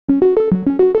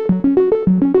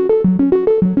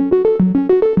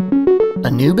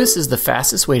Anubis is the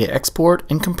fastest way to export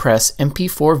and compress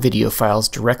MP4 video files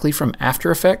directly from After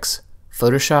Effects,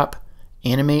 Photoshop,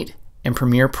 Animate, and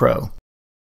Premiere Pro.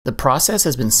 The process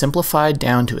has been simplified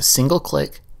down to a single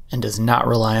click and does not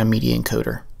rely on Media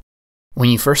Encoder. When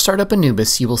you first start up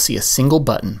Anubis, you will see a single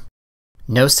button.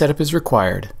 No setup is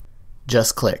required.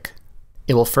 Just click.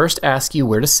 It will first ask you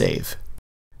where to save.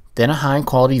 Then a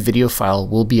high-quality video file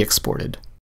will be exported.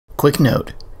 Quick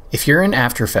note, if you're in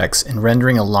After Effects and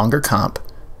rendering a longer comp,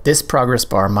 this progress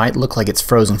bar might look like it's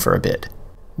frozen for a bit.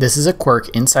 This is a quirk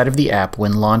inside of the app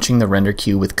when launching the render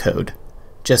queue with code.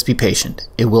 Just be patient,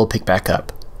 it will pick back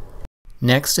up.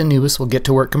 Next, Anubis will get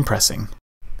to work compressing.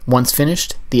 Once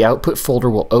finished, the output folder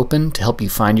will open to help you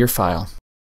find your file.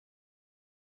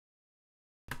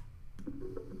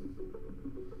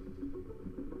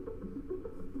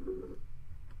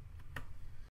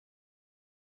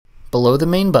 Below the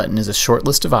main button is a short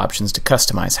list of options to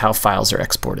customize how files are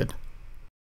exported.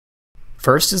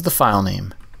 First is the file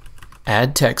name.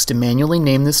 Add text to manually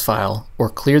name this file, or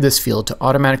clear this field to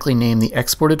automatically name the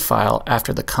exported file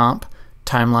after the comp,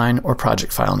 timeline, or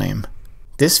project file name.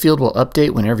 This field will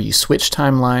update whenever you switch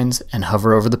timelines and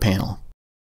hover over the panel.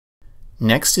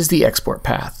 Next is the export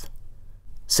path.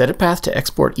 Set a path to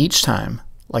export each time,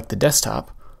 like the desktop,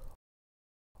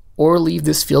 or leave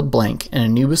this field blank and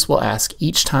Anubis will ask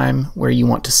each time where you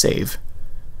want to save.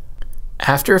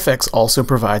 After Effects also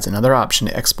provides another option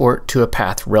to export to a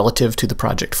path relative to the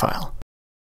project file.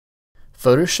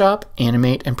 Photoshop,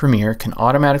 Animate, and Premiere can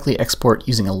automatically export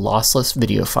using a lossless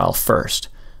video file first,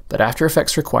 but After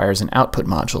Effects requires an output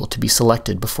module to be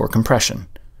selected before compression.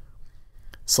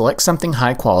 Select something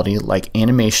high quality like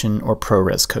animation or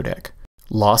ProRes codec.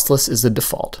 Lossless is the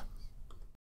default.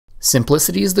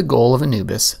 Simplicity is the goal of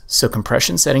Anubis, so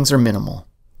compression settings are minimal.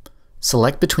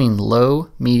 Select between low,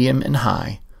 medium, and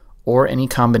high, or any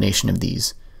combination of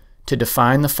these, to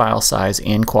define the file size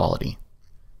and quality.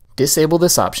 Disable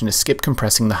this option to skip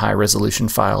compressing the high-resolution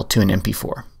file to an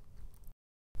MP4.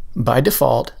 By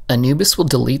default, Anubis will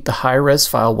delete the high-res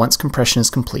file once compression is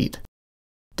complete.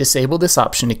 Disable this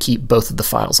option to keep both of the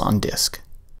files on disk.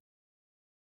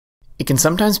 It can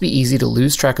sometimes be easy to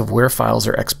lose track of where files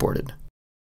are exported.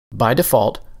 By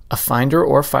default, a Finder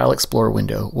or File Explorer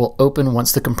window will open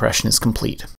once the compression is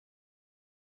complete.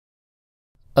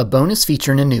 A bonus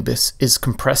feature in Anubis is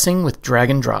compressing with drag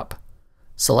and drop.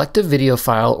 Select a video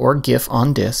file or GIF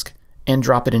on disk and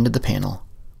drop it into the panel.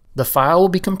 The file will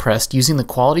be compressed using the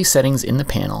quality settings in the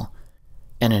panel,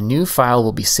 and a new file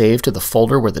will be saved to the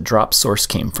folder where the drop source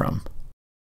came from.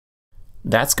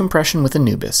 That's compression with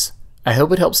Anubis. I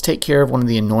hope it helps take care of one of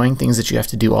the annoying things that you have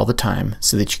to do all the time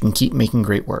so that you can keep making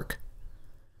great work.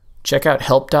 Check out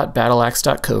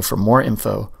help.battleaxe.co for more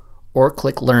info, or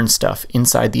click Learn Stuff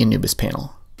inside the Anubis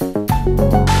panel.